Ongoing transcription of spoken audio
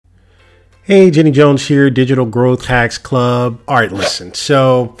Hey, Jenny Jones here, Digital Growth Hacks Club. All right, listen.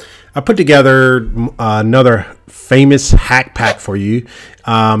 So I put together another famous hack pack for you.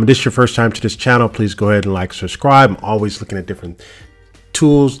 This is your first time to this channel. Please go ahead and like, subscribe. I'm always looking at different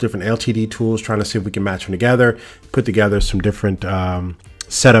tools, different LTD tools, trying to see if we can match them together, put together some different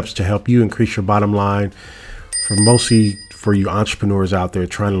setups to help you increase your bottom line mostly for you entrepreneurs out there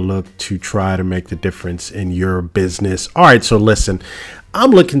trying to look to try to make the difference in your business. All right, so listen,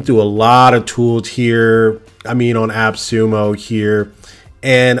 I'm looking through a lot of tools here. I mean, on Appsumo here,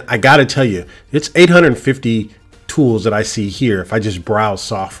 and I got to tell you, it's 850 tools that I see here. If I just browse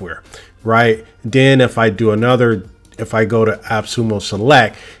software, right? Then if I do if I go to Appsumo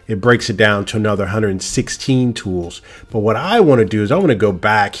Select, it breaks it down to another 116 tools. But what I want to do is I want to go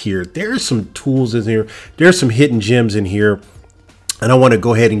back here. There's some tools in here. There's some hidden gems in here. And I want to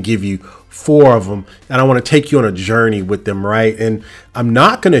go ahead and give you 4 of them. And I want to take you on a journey with them, right? And I'm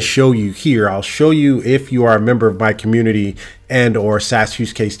not going to show you here. I'll show you, if you are a member of my community and or SaaS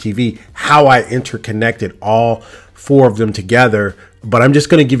Use Case TV, how I interconnected all 4 of them together. But I'm just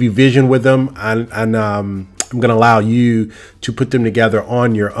going to give you vision with them. And I'm going to allow you to put them together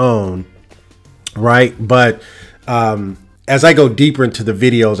on your own, right? But as I go deeper into the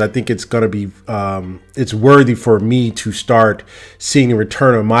videos, I think it's going to be, it's worthy for me to start seeing a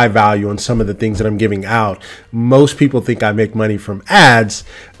return on my value on some of the things that I'm giving out. Most people think I make money from ads,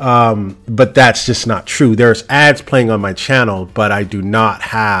 but that's just not true. There's ads playing on my channel, but I do not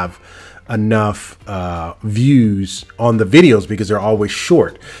have enough views on the videos because they're always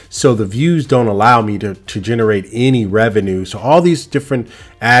short. So the views don't allow me to generate any revenue. So all these different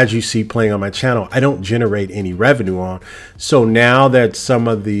ads you see playing on my channel, I don't generate any revenue on. So now that some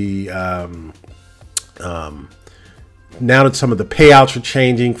of the payouts are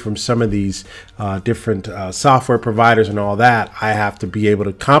changing from some of these different software providers and all that, I have to be able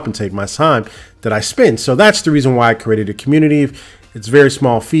to compensate my time that I spend. So that's the reason why I created a community. It's a very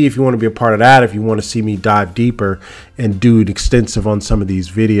small fee if you want to be a part of that. If you want to see me dive deeper and do an extensive on some of these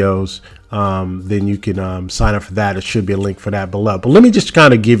videos, then you can sign up for that. It should be a link for that below. But let me just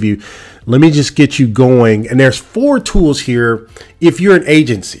kind of let me just get you going. And there's 4 tools here if you're an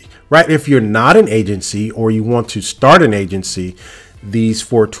agency, right? If you're not an agency or you want to start an agency, these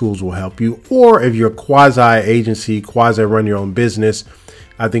 4 tools will help you. Or if you're a quasi agency, quasi run your own business,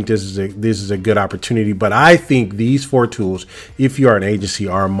 I think this is a good opportunity. But I think these 4 tools, if you are an agency,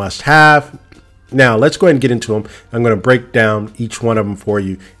 are a must-have. Now let's go ahead and get into them. I'm going to break down each one of them for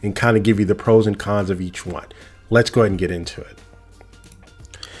you and kind of give you the pros and cons of each one. Let's go ahead and get into it.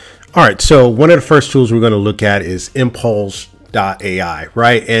 All right, so one of the first tools we're going to look at is Impulse.ai,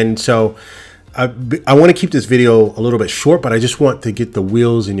 right? And so I want to keep this video a little bit short, but I just want to get the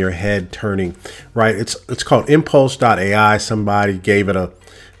wheels in your head turning, right? It's called Impulse.ai. Somebody gave it a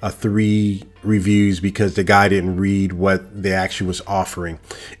 3 reviews because the guy didn't read what they actually was offering.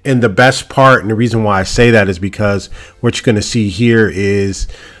 And the best part, and the reason why I say that is because what you're going to see here is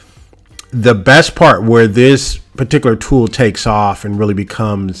the best part where this particular tool takes off and really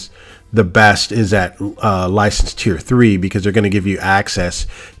becomes the best is at license tier 3, because they're going to give you access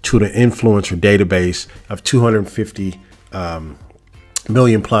to the influencer database of 250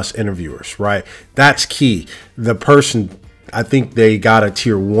 million plus interviewers, right? That's key. The person, I think they got a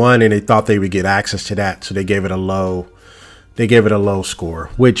tier 1 and they thought they would get access to that, so they gave it a low score,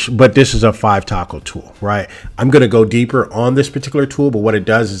 but this is a 5 taco tool, right? I'm going to go deeper on this particular tool, but what it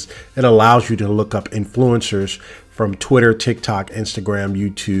does is it allows you to look up influencers from Twitter, TikTok, Instagram,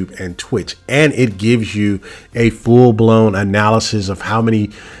 YouTube, and Twitch. And it gives you a full-blown analysis of how many,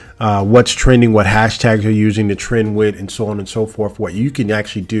 what's trending, what hashtags you're using to trend with, and so on and so forth. What you can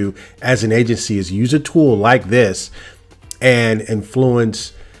actually do as an agency is use a tool like this and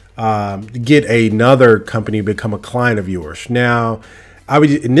influence, get another company to become a client of yours. Now,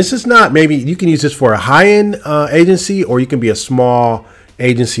 and this is not, maybe you can use this for a high-end agency, or you can be a small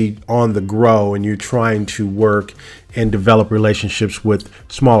agency on the grow and you're trying to work and develop relationships with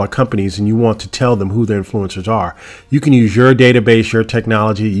smaller companies and you want to tell them who their influencers are. You can use your database, your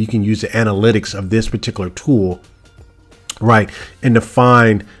technology. You can use the analytics of this particular tool, right, and to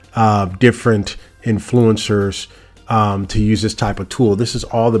find different influencers to use this type of tool. This is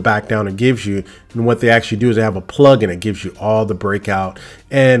all the background it gives you. And what they actually do is they have a plugin that gives you all the breakout.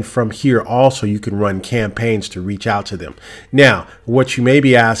 And from here also, you can run campaigns to reach out to them. Now, what you may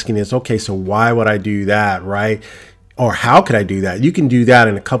be asking is, okay, so why would I do that, right? Or how could I do that? You can do that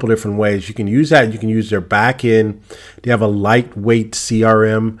in a couple different ways. You can use that. You can use their back end. They have a lightweight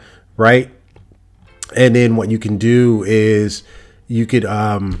CRM, right? And then what you can do is you could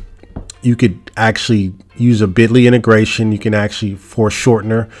actually use a Bitly integration. You can actually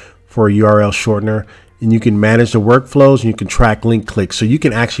foreshortener for a URL shortener, and you can manage the workflows and you can track link clicks. So you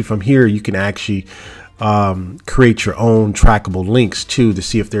can actually, from here, you can actually create your own trackable links too to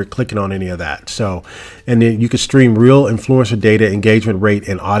see if they're clicking on any of that. So, and then you can stream real influencer data, engagement rate,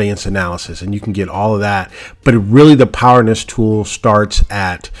 and audience analysis, and you can get all of that. But really, the power in this tool starts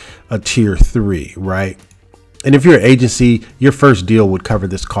at a tier 3, right? And if you're an agency, your first deal would cover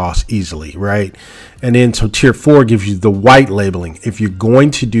this cost easily, right? And then so tier 4 gives you the white labeling. If you're going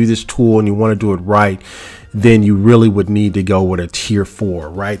to do this tool and you want to do it right, then you really would need to go with a tier 4,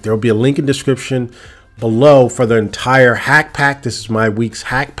 right? There'll be a link in description below for the entire hack pack. This is my week's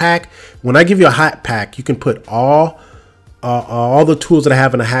hack pack. When I give you a hack pack, you can put all the tools that I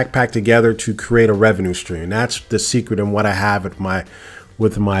have in a hack pack together to create a revenue stream. That's the secret and what I have at my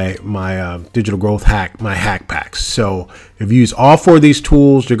digital growth hack, my hack packs. So if you use all 4 of these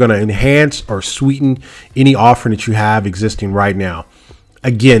tools, you're going to enhance or sweeten any offer that you have existing right now.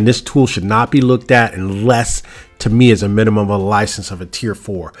 Again, this tool should not be looked at unless, to me, as a minimum of a license of a tier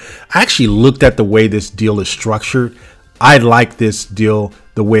 4. I actually looked at the way this deal is structured. I like this deal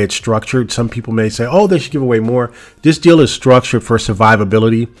the way it's structured. Some people may say, oh, they should give away more. This deal is structured for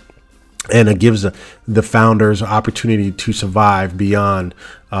survivability, and it gives the founders an opportunity to survive beyond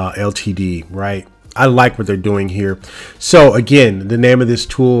LTD, right? I like what they're doing here. So again, the name of this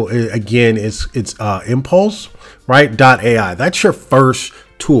tool again is Impulse, right? .ai. That's your first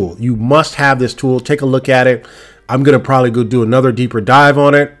tool. You must have this tool. Take a look at it. I'm gonna probably go do another deeper dive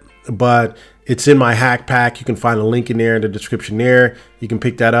on it, but it's in my hack pack. You can find a link in there in the description there. You can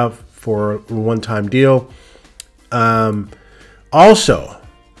pick that up for a one-time deal. Also,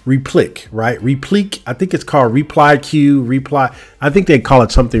 ReplyQ, right? ReplyQ, I think it's called ReplyQ, I think they call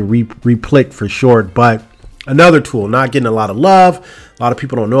it something ReplyQ for short, but another tool, not getting a lot of love. A lot of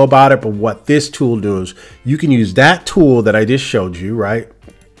people don't know about it, but what this tool does, you can use that tool that I just showed you, right?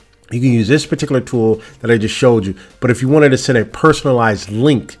 You can use this particular tool that I just showed you, but if you wanted to send a personalized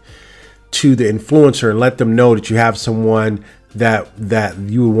link to the influencer and let them know that you have someone that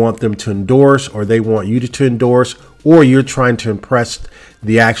you would want them to endorse, or they want you to endorse, or you're trying to impress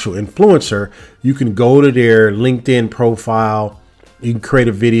the actual influencer, you can go to their LinkedIn profile, you can create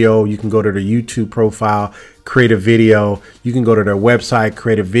a video, you can go to their YouTube profile, create a video, you can go to their website,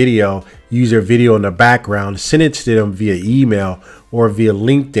 create a video, use their video in the background, send it to them via email or via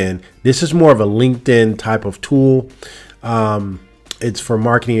LinkedIn. This is more of a LinkedIn type of tool. It's for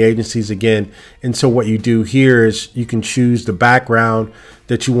marketing agencies again. And so what you do here is you can choose the background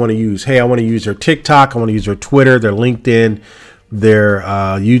that you want to use. Hey, I want to use their TikTok, I want to use their Twitter, their LinkedIn, their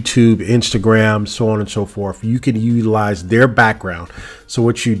YouTube, Instagram, so on and so forth. You can utilize their background. So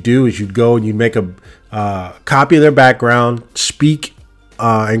what you do is you go and you make a copy of their background, speak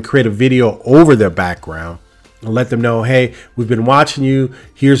and create a video over their background, and let them know, hey, we've been watching you.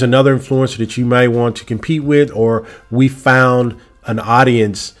 Here's another influencer that you might want to compete with, or we found an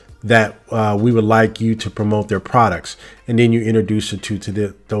audience that we would like you to promote their products. And then you introduce it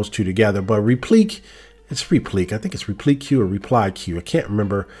to those two together. But ReplyQ, it's ReplyQ. I think it's ReplyQ or ReplyQ. I can't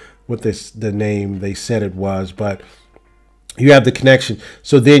remember what the name they said it was, but you have the connection.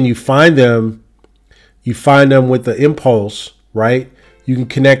 So then you find them with the Impulse, right? You can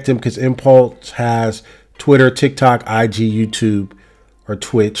connect them because Impulse has Twitter, TikTok, IG, YouTube, or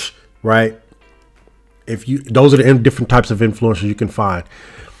Twitch, right? Those are the different types of influencers you can find.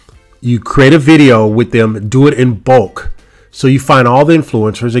 You create a video with them, do it in bulk. So you find all the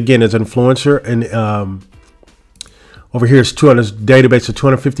influencers. Again, as an influencer, and over here is database of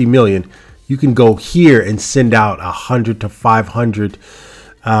 250 million. You can go here and send out 100 to 500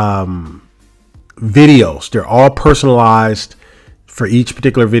 videos. They're all personalized for each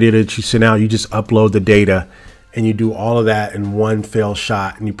particular video that you send out. You just upload the data and you do all of that in one fell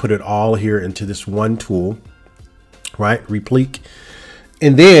shot, and you put it all here into this one tool, right? ReplyQ.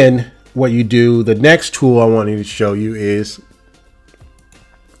 And then what you do, the next tool I wanted to show you is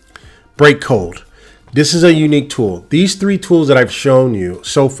BreakCold. This is a unique tool. These 3 tools that I've shown you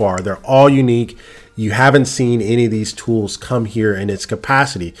so far, they're all unique. You haven't seen any of these tools come here in its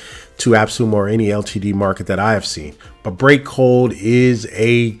capacity to Appsumo or any LTD market that I have seen. But BreakCold is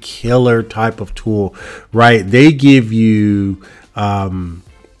a killer type of tool, right? They give you,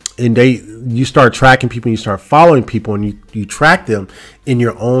 you start tracking people, and you start following people, and you track them in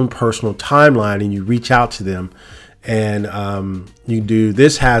your own personal timeline, and you reach out to them, and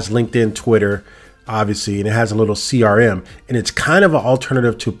this has LinkedIn, Twitter, obviously, and it has a little CRM, and it's kind of an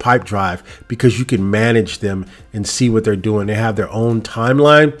alternative to Pipedrive because you can manage them and see what they're doing. They have their own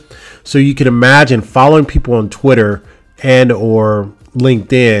timeline. So you can imagine following people on Twitter and or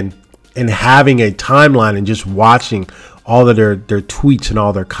LinkedIn and having a timeline and just watching all of their tweets and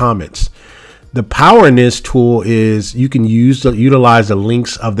all their comments. The power in this tool is you can utilize the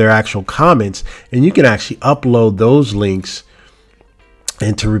links of their actual comments, and you can actually upload those links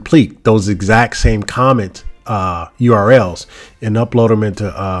into ReplyQ, those exact same comment URLs, and upload them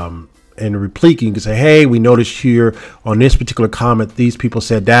into ReplyQ. You can say, hey, we noticed here on this particular comment, these people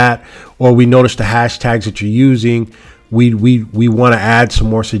said that, or we noticed the hashtags that you're using. We want to add some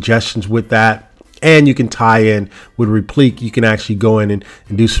more suggestions with that. And you can tie in with ReplyQ. You can actually go in and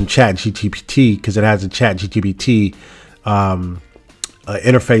do some chat GPT, because it has a chat GPT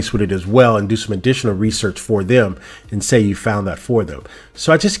interface with it as well, and do some additional research for them and say you found that for them.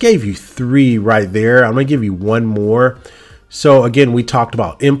 So I just gave you 3 right there. I'm going to give you 1 more. So again, we talked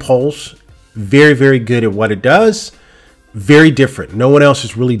about Impulse. Very, very good at what it does. Very different. No one else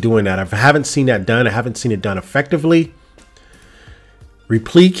is really doing that. I haven't seen that done. I haven't seen it done effectively.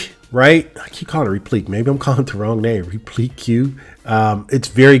 ReplyQ. Right? I keep calling it ReplyQ. Maybe I'm calling it the wrong name. ReplyQ. It's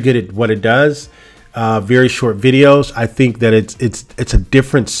very good at what it does. Very short videos. I think that it's a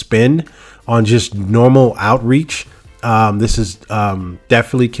different spin on just normal outreach. This is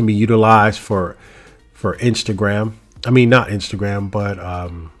definitely can be utilized for Instagram. I mean, not Instagram, but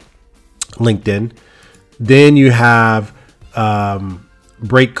LinkedIn. Then you have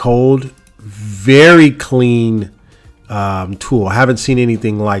BreakCold. Very clean tool. I haven't seen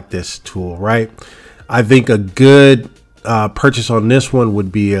anything like this tool, right? I think a good purchase on this one would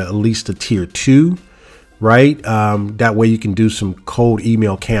be at least a tier 2, right? That way you can do some cold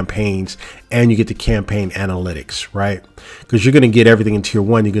email campaigns, and you get the campaign analytics, right? Because you're going to get everything in tier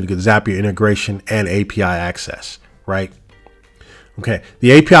 1. You're going to get Zapier integration and API access, right? Okay,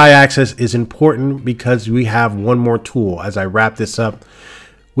 the API access is important because we have one more tool. As I wrap this up,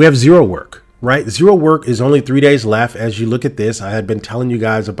 we have ZeroWork. Right? ZeroWork is only 3 days left. As you look at this, I had been telling you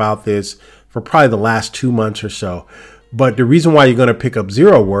guys about this for probably the last 2 months or so. But the reason why you're going to pick up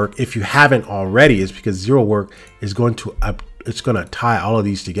ZeroWork, if you haven't already, is because ZeroWork is going to tie all of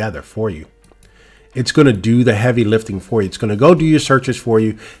these together for you. It's going to do the heavy lifting for you. It's going to go do your searches for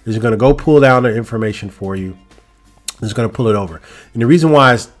you. It's going to go pull down the information for you. It's going to pull it over. And the reason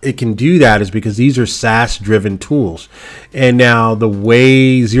why it can do that is because these are SaaS driven tools. And now the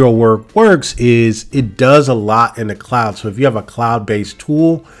way ZeroWork works is it does a lot in the cloud. So if you have a cloud-based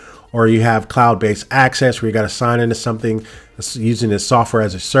tool, or you have cloud-based access where you got to sign into something using this software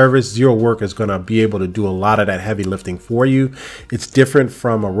as a service, ZeroWork is going to be able to do a lot of that heavy lifting for you. It's different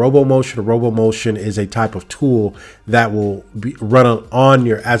from a RoboMotion. A RoboMotion is a type of tool that will be run on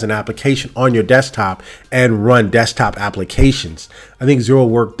as an application on your desktop and run desktop applications. I think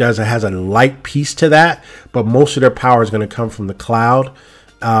ZeroWork has a light piece to that, but most of their power is going to come from the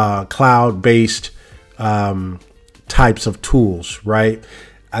cloud-based types of tools, right?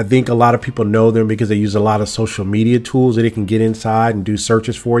 I think a lot of people know them because they use a lot of social media tools that they can get inside and do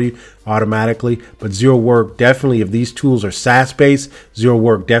searches for you automatically. But ZeroWork definitely, if these tools are SaaS based,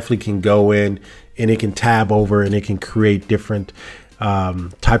 ZeroWork definitely can go in and it can tab over and it can create different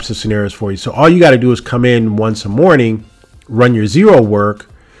types of scenarios for you. So all you got to do is come in once a morning, run your ZeroWork,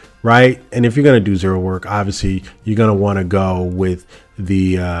 right? And if you're going to do ZeroWork, obviously you're going to want to go with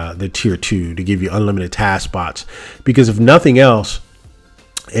the tier 2 to give you unlimited task spots, because if nothing else,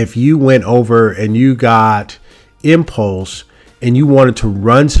 if you went over and you got Impulse and you wanted to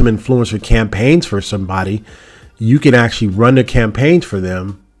run some influencer campaigns for somebody, you can actually run the campaigns for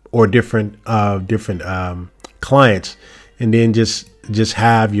them or different clients, and then just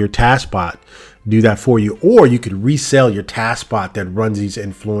have your taskbot do that for you. Or you could resell your taskbot that runs these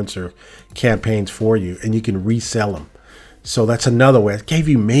influencer campaigns for you, and you can resell them. So that's another way. I gave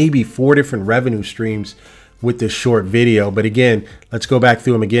you maybe 4 different revenue streams with this short video. But again, let's go back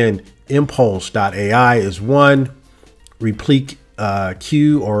through them again. Impulse.ai is one.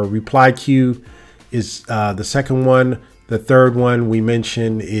 ReplyQ or ReplyQ is the second one. The third one we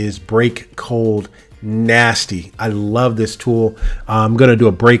mentioned is BreakCold. Nasty. I love this tool. I'm going to do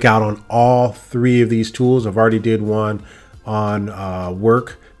a breakout on all 3 of these tools. I've already did one on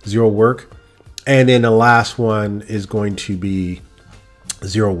ZeroWork. And then the last one is going to be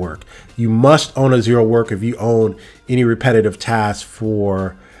ZeroWork. You must own a ZeroWork if you own any repetitive tasks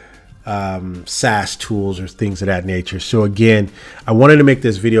for SaaS tools or things of that nature. So again, I wanted to make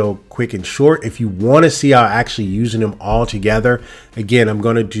this video quick and short. If you want to see how actually using them all together, again, I'm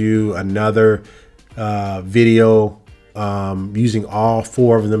going to do another video using all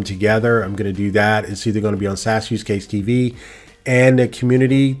 4 of them together. I'm going to do that. It's either going to be on SaaS Use Case TV and a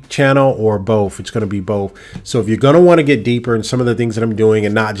community channel, or both. It's going to be both. So if you're going to want to get deeper in some of the things that I'm doing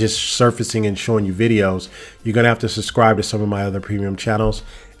and not just surfacing and showing you videos, you're going to have to subscribe to some of my other premium channels.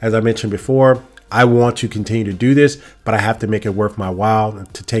 As I mentioned before, I want to continue to do this, but I have to make it worth my while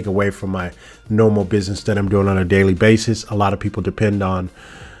to take away from my normal business that I'm doing on a daily basis. A lot of people depend on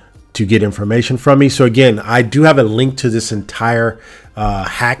to get information from me. So again, I do have a link to this entire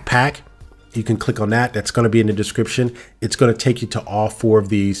hack pack. You can click on that. That's going to be in the description. It's going to take you to all 4 of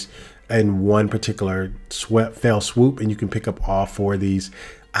these in one particular fell swoop, and you can pick up all 4 of these.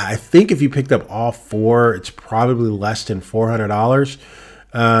 I think if you picked up all 4, it's probably less than $400.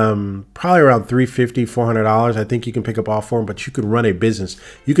 Probably around $350, $400. I think you can pick up all 4, but you could run a business.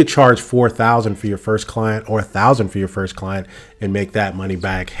 You could charge $4,000 for your first client or $1,000 for your first client and make that money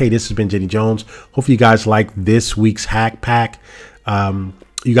back. Hey, this has been Jenny Jones. Hopefully you guys like this week's hack pack.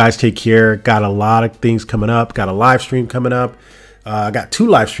 You guys take care. Got a lot of things coming up. Got a live stream coming up. I got 2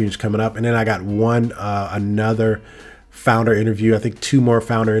 live streams coming up, and then I got another founder interview. I think 2 more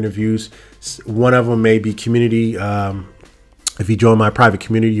founder interviews. One of them may be community. If you join my private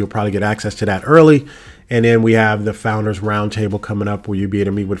community, you'll probably get access to that early. And then we have the Founders Roundtable coming up where you'll be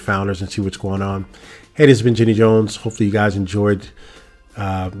able to meet with founders and see what's going on. Hey, this has been Jenny Jones. Hopefully you guys enjoyed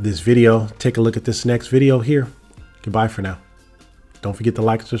this video. Take a look at this next video here. Goodbye for now. Don't forget to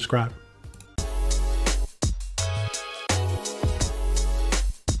like and subscribe.